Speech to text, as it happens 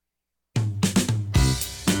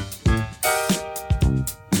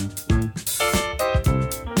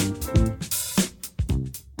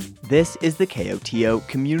This is the KOTO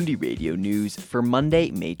Community Radio News for Monday,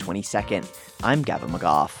 May 22nd. I'm Gavin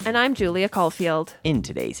McGough. And I'm Julia Caulfield. In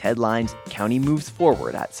today's headlines, county moves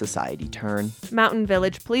forward at Society Turn. Mountain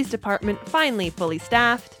Village Police Department finally fully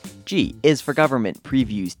staffed. G is for Government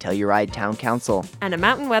previews Telluride Town Council. And a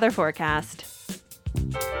mountain weather forecast.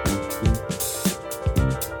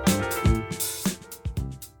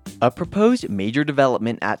 A proposed major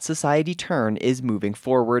development at Society Turn is moving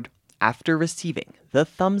forward after receiving the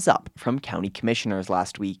thumbs up from county commissioners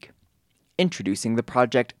last week. Introducing the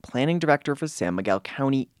project, Planning Director for San Miguel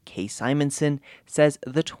County, Kay Simonson, says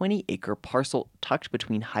the 20-acre parcel tucked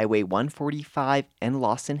between Highway 145 and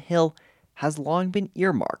Lawson Hill has long been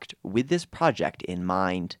earmarked with this project in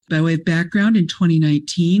mind. By way of background, in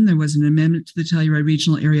 2019, there was an amendment to the Telluride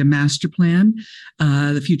Regional Area Master Plan,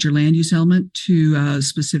 the future land use element, to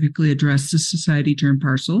specifically address the Society Turn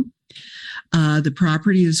parcel. The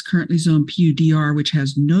property is currently zoned PUDR, which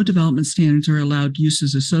has no development standards or allowed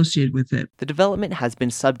uses associated with it. The development has been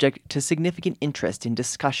subject to significant interest and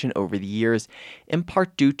discussion over the years, in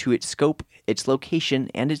part due to its scope, its location,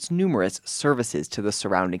 and its numerous services to the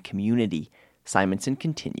surrounding community. Simonson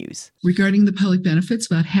continues. Regarding the public benefits,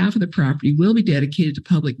 about half of the property will be dedicated to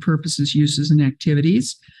public purposes, uses, and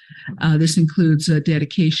activities. This includes a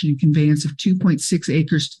dedication and conveyance of 2.6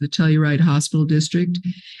 acres to the Telluride Hospital District,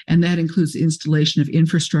 and that includes the installation of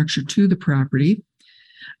infrastructure to the property.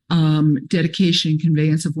 Dedication and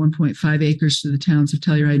conveyance of 1.5 acres to the towns of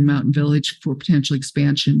Telluride and Mountain Village for potential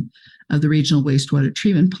expansion of the regional wastewater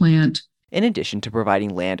treatment plant. In addition to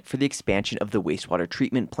providing land for the expansion of the wastewater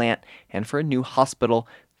treatment plant and for a new hospital,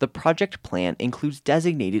 the project plan includes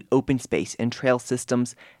designated open space and trail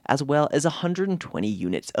systems, as well as 120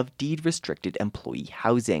 units of deed-restricted employee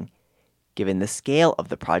housing. Given the scale of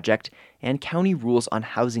the project and county rules on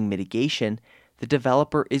housing mitigation, the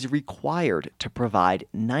developer is required to provide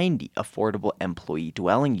 90 affordable employee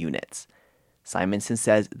dwelling units. Simonson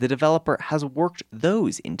says the developer has worked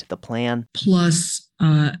those into the plan. Plus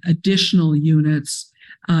additional units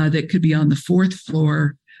that could be on the fourth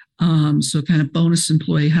floor, so kind of bonus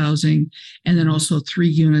employee housing, and then also 3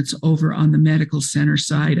 units over on the medical center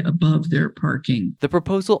side above their parking. The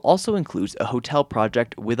proposal also includes a hotel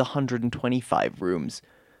project with 125 rooms.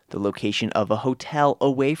 The location of a hotel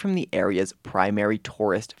away from the area's primary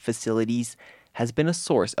tourist facilities has been a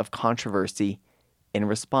source of controversy. In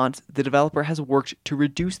response, the developer has worked to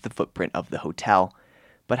reduce the footprint of the hotel,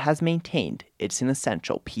 but has maintained it's an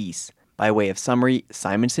essential piece. By way of summary,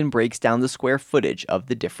 Simonson breaks down the square footage of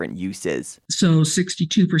the different uses. So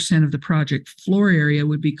 62% of the project floor area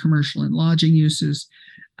would be commercial and lodging uses,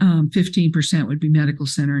 15% would be medical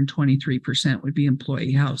center, and 23% would be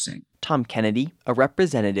employee housing. Tom Kennedy, a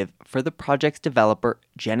representative for the project's developer,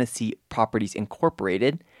 Genesee Properties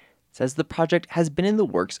Incorporated, says the project has been in the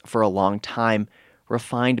works for a long time,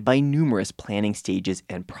 refined by numerous planning stages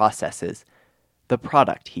and processes. The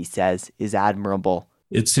product, he says, is admirable.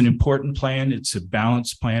 It's an important plan. It's a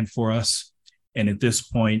balanced plan for us. And at this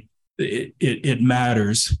point, it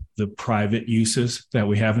matters the private uses that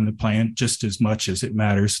we have in the plan just as much as it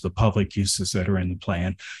matters the public uses that are in the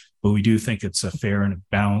plan. But we do think it's a fair and a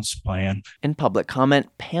balanced plan. In public comment,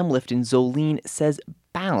 Pam Lifton-Zoline says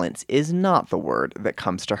balance is not the word that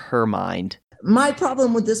comes to her mind. My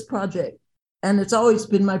problem with this project, and it's always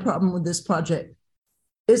been my problem with this project,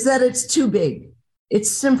 is that it's too big.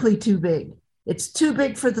 It's simply too big. It's too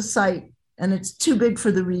big for the site, and it's too big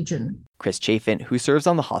for the region. Chris Chafin, who serves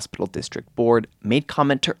on the Hospital District Board, made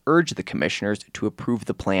comment to urge the commissioners to approve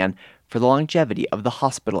the plan for the longevity of the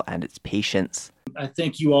hospital and its patients. I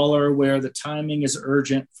think you all are aware the timing is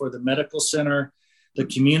urgent for the medical center. The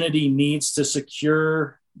community needs to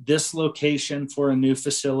secure this location for a new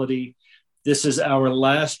facility. This is our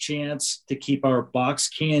last chance to keep our Box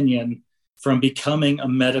Canyon from becoming a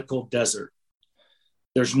medical desert.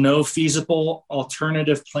 There's no feasible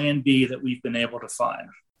alternative plan B that we've been able to find.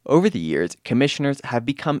 Over the years, commissioners have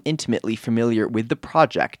become intimately familiar with the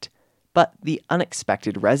project, but the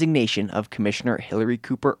unexpected resignation of Commissioner Hillary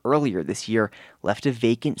Cooper earlier this year left a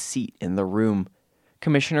vacant seat in the room.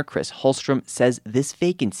 Commissioner Chris Holstrom says this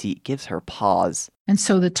vacancy gives her pause. And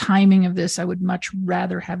so the timing of this, I would much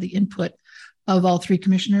rather have the input of all 3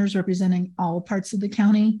 commissioners representing all parts of the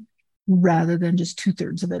county rather than just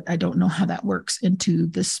 2/3 of it. I don't know how that works into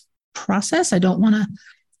this process. I don't want to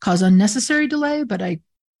cause unnecessary delay, but I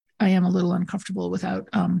am a little uncomfortable without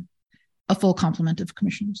a full complement of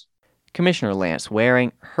commissioners. Commissioner Lance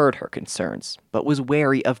Waring heard her concerns, but was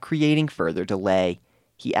wary of creating further delay.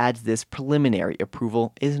 He adds this preliminary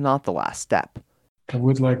approval is not the last step. I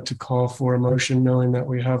would like to call for a motion knowing that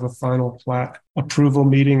we have a final plat approval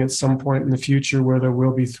meeting at some point in the future where there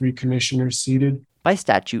will be 3 commissioners seated. By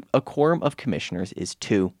statute, a quorum of commissioners is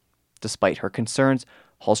 2. Despite her concerns,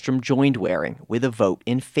 Hallstrom joined Waring with a vote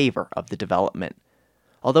in favor of the development.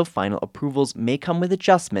 Although final approvals may come with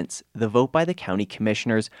adjustments, the vote by the county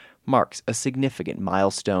commissioners marks a significant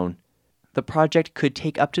milestone. The project could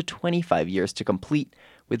take up to 25 years to complete,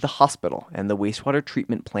 with the hospital and the wastewater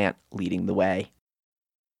treatment plant leading the way.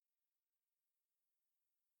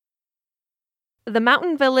 The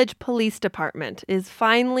Mountain Village Police Department is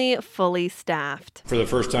finally fully staffed. For the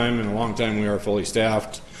first time in a long time, we are fully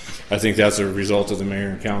staffed. I think that's a result of the mayor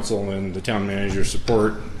and council and the town manager's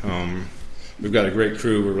support. We've got a great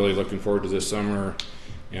crew. We're really looking forward to this summer,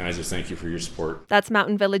 and I just thank you for your support. That's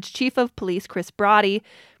Mountain Village Chief of Police Chris Brody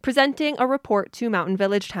presenting a report to Mountain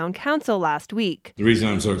Village Town Council last week. The reason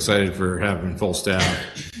I'm so excited for having full staff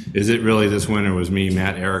is it really this winter was me,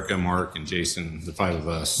 Matt, Erica, Mark, and Jason. The 5 of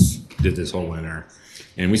us did this whole winter.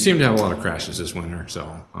 And we seem to have a lot of crashes this winter,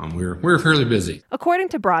 so we're fairly busy. According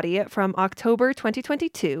to Brody, from October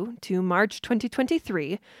 2022 to March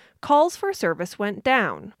 2023, calls for service went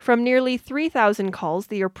down from nearly 3,000 calls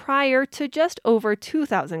the year prior to just over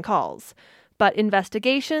 2,000 calls. But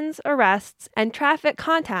investigations, arrests, and traffic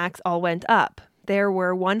contacts all went up. There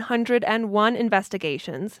were 101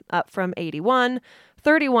 investigations, up from 81,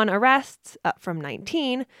 31 arrests, up from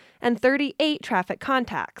 19, and 38 traffic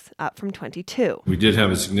contacts, up from 22. We did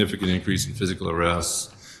have a significant increase in physical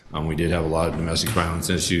arrests. We did have a lot of domestic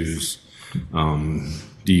violence issues,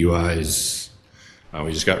 DUIs.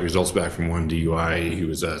 We just got results back from one DUI. He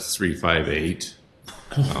was at 358.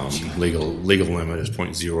 Legal limit is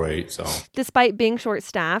 0.08. So, despite being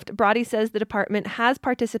short-staffed, Brody says the department has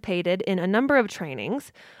participated in a number of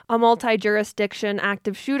trainings, a multi-jurisdiction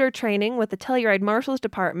active shooter training with the Telluride Marshal's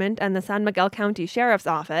Department and the San Miguel County Sheriff's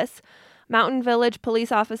Office. Mountain Village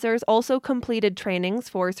police officers also completed trainings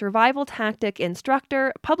for survival tactic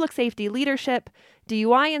instructor, public safety leadership,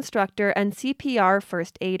 DUI instructor, and CPR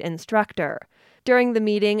first aid instructor. During the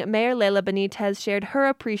meeting, Mayor Leila Benitez shared her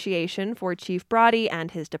appreciation for Chief Brody and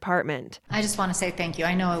his department. I just want to say thank you.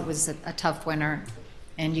 I know it was a tough winter,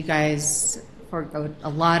 and you guys forgot a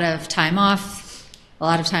lot of time off, a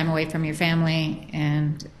lot of time away from your family,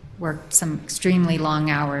 and worked some extremely long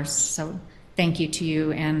hours. So thank you to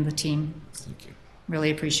you and the team. Thank you. Really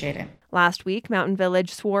appreciate it. Last week, Mountain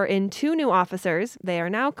Village swore in 2 new officers. They are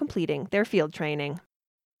now completing their field training.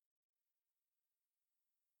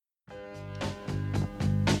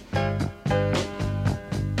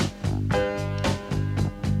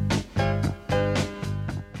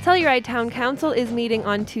 Telluride Town Council is meeting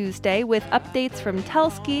on Tuesday with updates from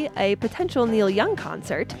Telsky, a potential Neil Young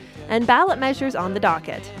concert, and ballot measures on the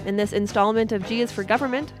docket. In this installment of G is for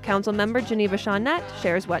Government, Council member Geneva Shawnette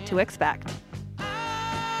shares what to expect.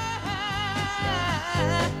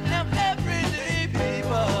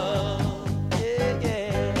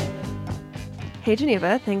 Hey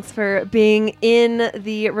Geneva, thanks for being in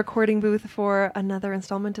the recording booth for another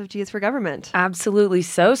installment of G is for Government. Absolutely,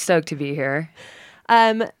 so stoked to be here.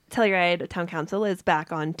 Telluride Town Council is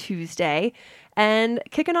back on Tuesday and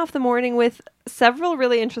kicking off the morning with several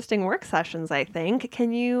really interesting work sessions, I think.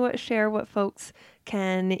 Can you share what folks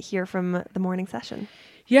can hear from the morning session?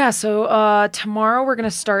 Yeah, so tomorrow we're going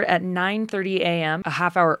to start at 9:30 a.m., a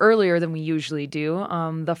half hour earlier than we usually do.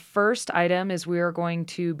 The first item is we are going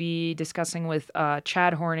to be discussing with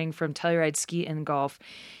Chad Horning from Telluride Ski and Golf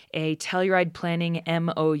a Telluride Planning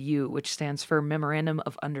MOU, which stands for Memorandum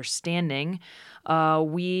of Understanding.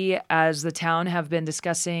 We, as the town, have been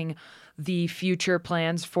discussing the future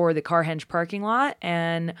plans for the Carhenge parking lot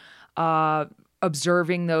and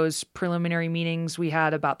observing those preliminary meetings we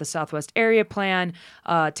had about the Southwest Area Plan.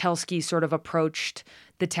 Telsky sort of approached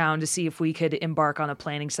the town to see if we could embark on a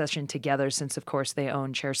planning session together, since, of course, they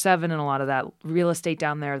own Chair 7 and a lot of that real estate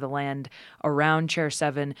down there, the land around Chair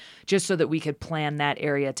 7, just so that we could plan that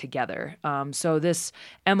area together. So this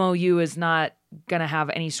MOU is not going to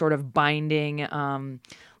have any sort of binding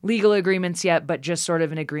legal agreements yet, but just sort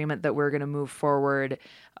of an agreement that we're going to move forward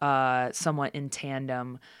somewhat in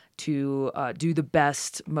tandem to do the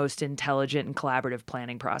best, most intelligent and collaborative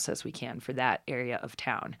planning process we can for that area of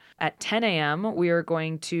town. At 10 a.m., we are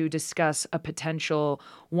going to discuss a potential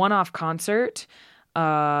one-off concert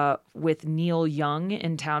with Neil Young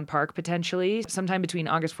in Town Park, potentially, sometime between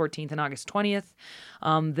August 14th and August 20th.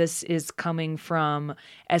 This is coming from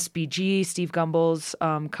SBG, Steve Gumbel's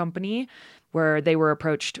company. where they were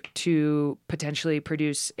approached to potentially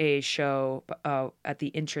produce a show at the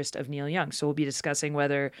interest of Neil Young. So we'll be discussing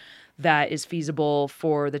whether that is feasible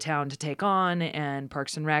for the town to take on, and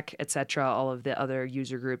Parks and Rec, etc., all of the other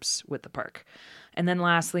user groups with the park. And then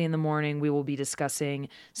lastly, in the morning, we will be discussing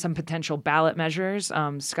some potential ballot measures.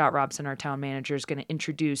 Scott Robson, our town manager, is going to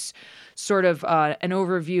introduce sort of an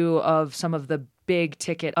overview of some of the big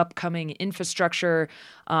ticket upcoming infrastructure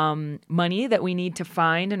money that we need to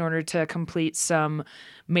find in order to complete some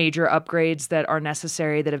major upgrades that are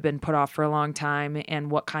necessary that have been put off for a long time, and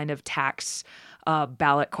what kind of tax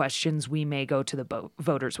ballot questions we may go to the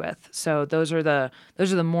voters with. So those are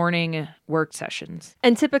the morning work sessions.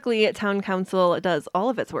 And typically, Town Council does all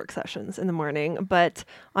of its work sessions in the morning, but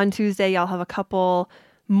on Tuesday, y'all have a couple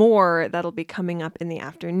more that'll be coming up in the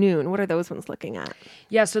afternoon. What are those ones looking at?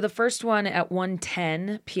 Yeah, so the first one at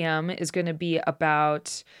 1:10 p.m. is going to be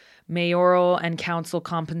about mayoral and council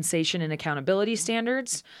compensation and accountability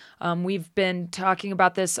standards. We've been talking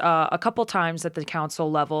about this a couple times at the council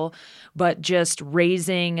level, but just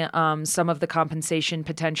raising some of the compensation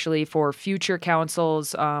potentially for future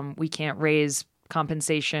councils. We can't raise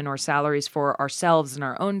compensation or salaries for ourselves in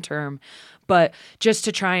our own term, but just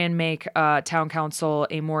to try and make town council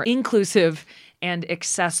a more inclusive and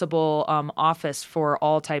accessible office for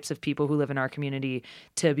all types of people who live in our community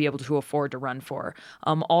to be able to afford to run for.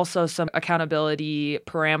 Also, some accountability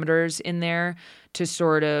parameters in there to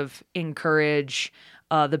sort of encourage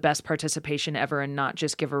the best participation ever, and not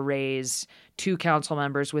just give a raise to council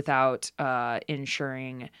members without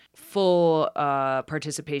ensuring full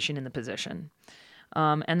participation in the position.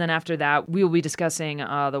 And then after that, we will be discussing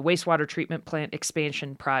the wastewater treatment plant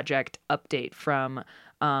expansion project update from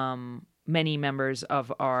many members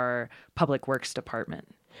of our Public Works Department.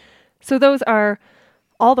 So those are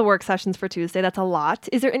all the work sessions for Tuesday. That's a lot.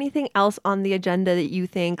 Is there anything else on the agenda that you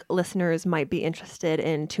think listeners might be interested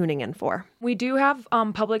in tuning in for? We do have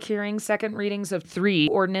public hearings, second readings of 3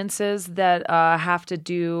 ordinances that have to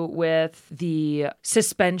do with the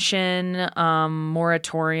suspension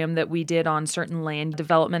moratorium that we did on certain land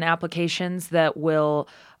development applications that will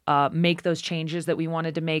make those changes that we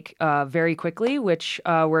wanted to make very quickly, which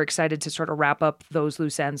we're excited to sort of wrap up those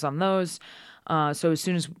loose ends on those. So as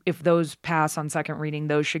soon as, if those pass on second reading,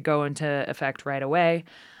 those should go into effect right away.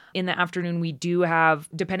 In the afternoon, we do have,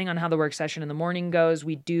 depending on how the work session in the morning goes,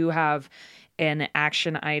 we do have an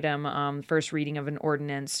action item, first reading of an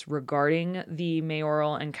ordinance regarding the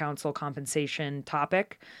mayoral and council compensation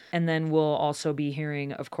topic. And then we'll also be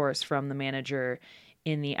hearing, of course, from the manager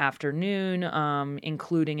in the afternoon,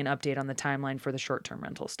 including an update on the timeline for the short-term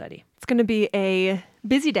rental study. It's going to be a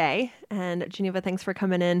busy day. And Geneva, thanks for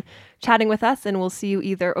coming in, chatting with us. And we'll see you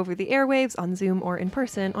either over the airwaves, on Zoom, or in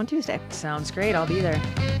person on Tuesday. Sounds great. I'll be there.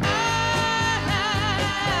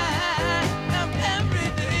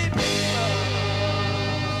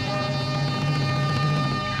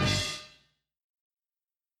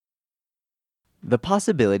 The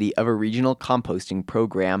possibility of a regional composting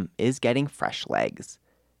program is getting fresh legs.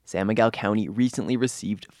 San Miguel County recently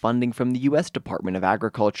received funding from the U.S. Department of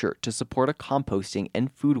Agriculture to support a composting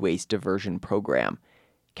and food waste diversion program.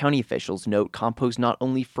 County officials note compost not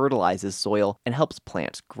only fertilizes soil and helps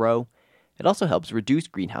plants grow, it also helps reduce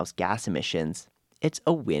greenhouse gas emissions. It's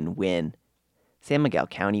a win-win. San Miguel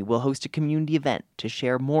County will host a community event to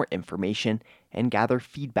share more information and gather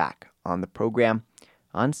feedback on the program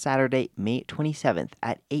on Saturday, May 27th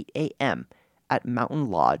at 8 a.m. at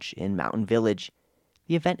Mountain Lodge in Mountain Village.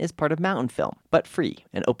 The event is part of Mountain Film, but free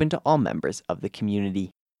and open to all members of the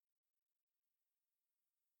community.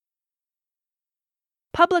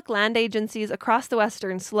 Public land agencies across the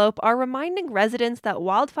Western Slope are reminding residents that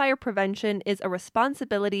wildfire prevention is a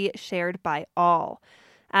responsibility shared by all.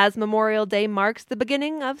 As Memorial Day marks the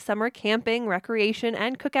beginning of summer camping, recreation,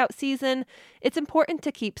 and cookout season, it's important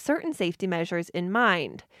to keep certain safety measures in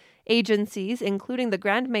mind. Agencies, including the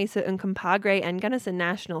Grand Mesa Uncompahgre and Gunnison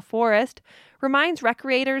National Forest, reminds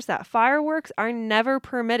recreators that fireworks are never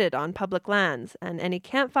permitted on public lands, and any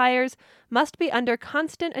campfires must be under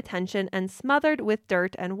constant attention and smothered with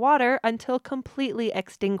dirt and water until completely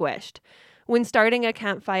extinguished. When starting a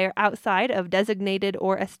campfire outside of designated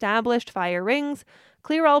or established fire rings,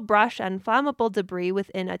 clear all brush and flammable debris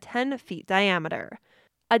within a 10-foot diameter.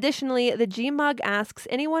 Additionally, the GMUG asks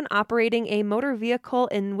anyone operating a motor vehicle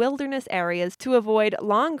in wilderness areas to avoid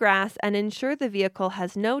long grass and ensure the vehicle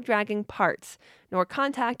has no dragging parts, nor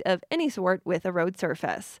contact of any sort with a road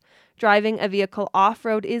surface. Driving a vehicle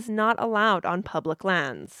off-road is not allowed on public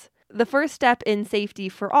lands. The first step in safety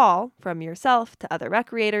for all, from yourself to other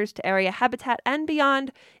recreators to area habitat and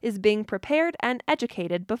beyond, is being prepared and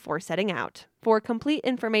educated before setting out. For complete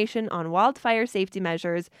information on wildfire safety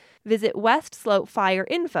measures, visit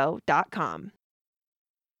westslopefireinfo.com.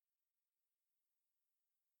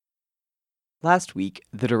 Last week,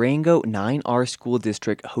 the Durango 9R School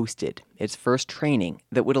District hosted its first training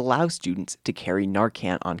that would allow students to carry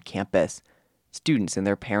Narcan on campus. Students and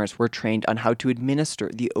their parents were trained on how to administer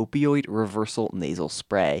the opioid reversal nasal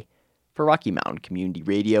spray. For Rocky Mountain Community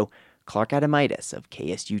Radio, Clark Adamitis of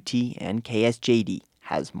KSUT and KSJD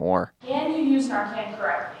has more. Can you use Narcan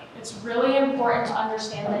correctly? It's really important to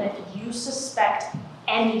understand that if you suspect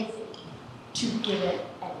anything, to give it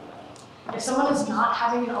anyway. If someone is not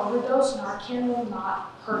having an overdose, Narcan will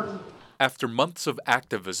not hurt you. After months of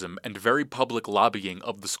activism and very public lobbying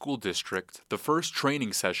of the school district, the first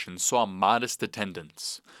training session saw modest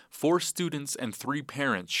attendance. 4 students and 3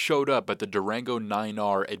 parents showed up at the Durango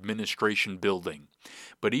 9R administration building.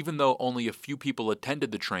 But even though only a few people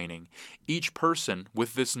attended the training, each person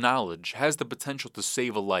with this knowledge has the potential to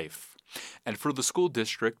save a life. And for the school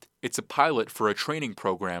district, it's a pilot for a training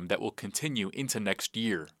program that will continue into next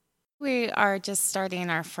year. We are just starting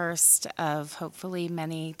our first of hopefully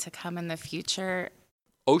many to come in the future.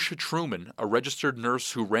 Osha Truman, a registered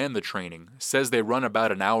nurse who ran the training, says they run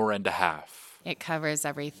about an hour and a half. It covers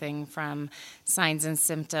everything from signs and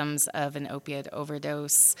symptoms of an opiate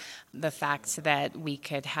overdose, the fact that we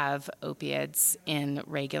could have opiates in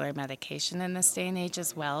regular medication in this day and age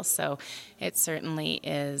as well. So it certainly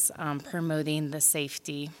is promoting the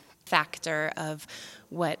safety factor of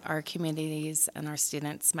what our communities and our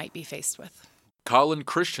students might be faced with. Colin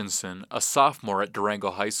Christensen, a sophomore at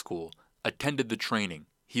Durango High School, attended the training.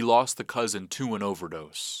 He lost a cousin to an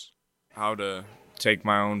overdose. How to take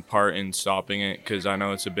my own part in stopping it, because I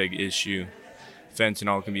know it's a big issue.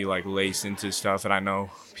 Fentanyl can be laced into stuff, and I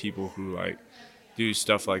know people who do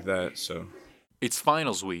stuff like that. So it's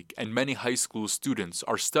finals week, and many high school students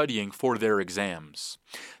are studying for their exams.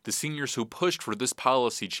 The seniors who pushed for this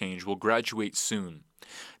policy change will graduate soon.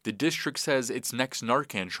 The district says its next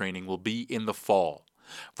Narcan training will be in the fall.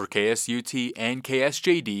 For KSUT and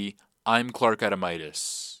KSJD, I'm Clark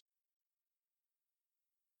Adamitis.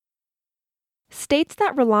 States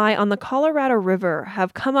that rely on the Colorado River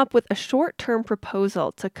have come up with a short-term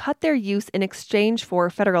proposal to cut their use in exchange for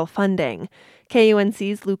federal funding.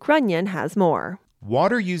 KUNC's Luke Runyon has more.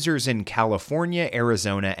 Water users in California,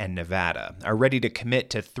 Arizona, and Nevada are ready to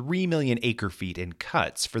commit to 3 million acre-feet in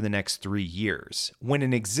cuts for the next 3 years when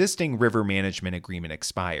an existing river management agreement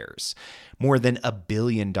expires. More than $1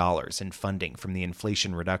 billion in funding from the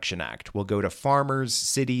Inflation Reduction Act will go to farmers,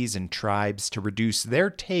 cities, and tribes to reduce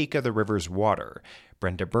their take of the river's water.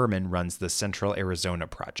 Brenda Berman runs the Central Arizona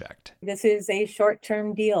Project. This is a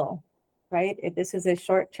short-term deal, right? This is a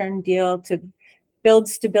short-term deal to build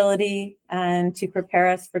stability and to prepare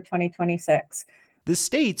us for 2026. The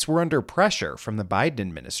states were under pressure from the Biden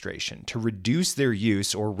administration to reduce their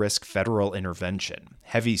use or risk federal intervention.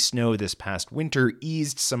 Heavy snow this past winter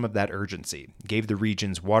eased some of that urgency, gave the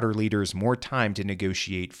region's water leaders more time to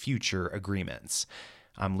negotiate future agreements.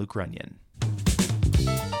 I'm Luke Runyon.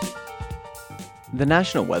 The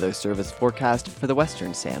National Weather Service forecast for the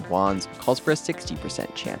western San Juans calls for a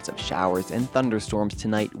 60% chance of showers and thunderstorms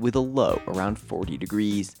tonight with a low around 40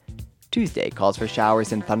 degrees. Tuesday calls for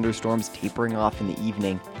showers and thunderstorms tapering off in the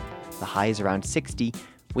evening. The high is around 60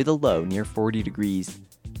 with a low near 40 degrees.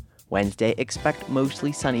 Wednesday, expect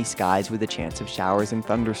mostly sunny skies with a chance of showers and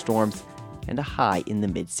thunderstorms and a high in the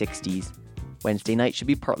mid-60s. Wednesday night should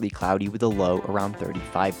be partly cloudy with a low around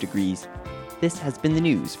 35 degrees. This has been the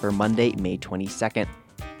news for Monday, May 22nd.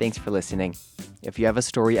 Thanks for listening. If you have a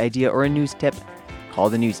story idea or a news tip,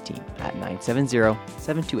 call the news team at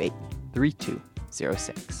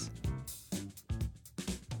 970-728-3206.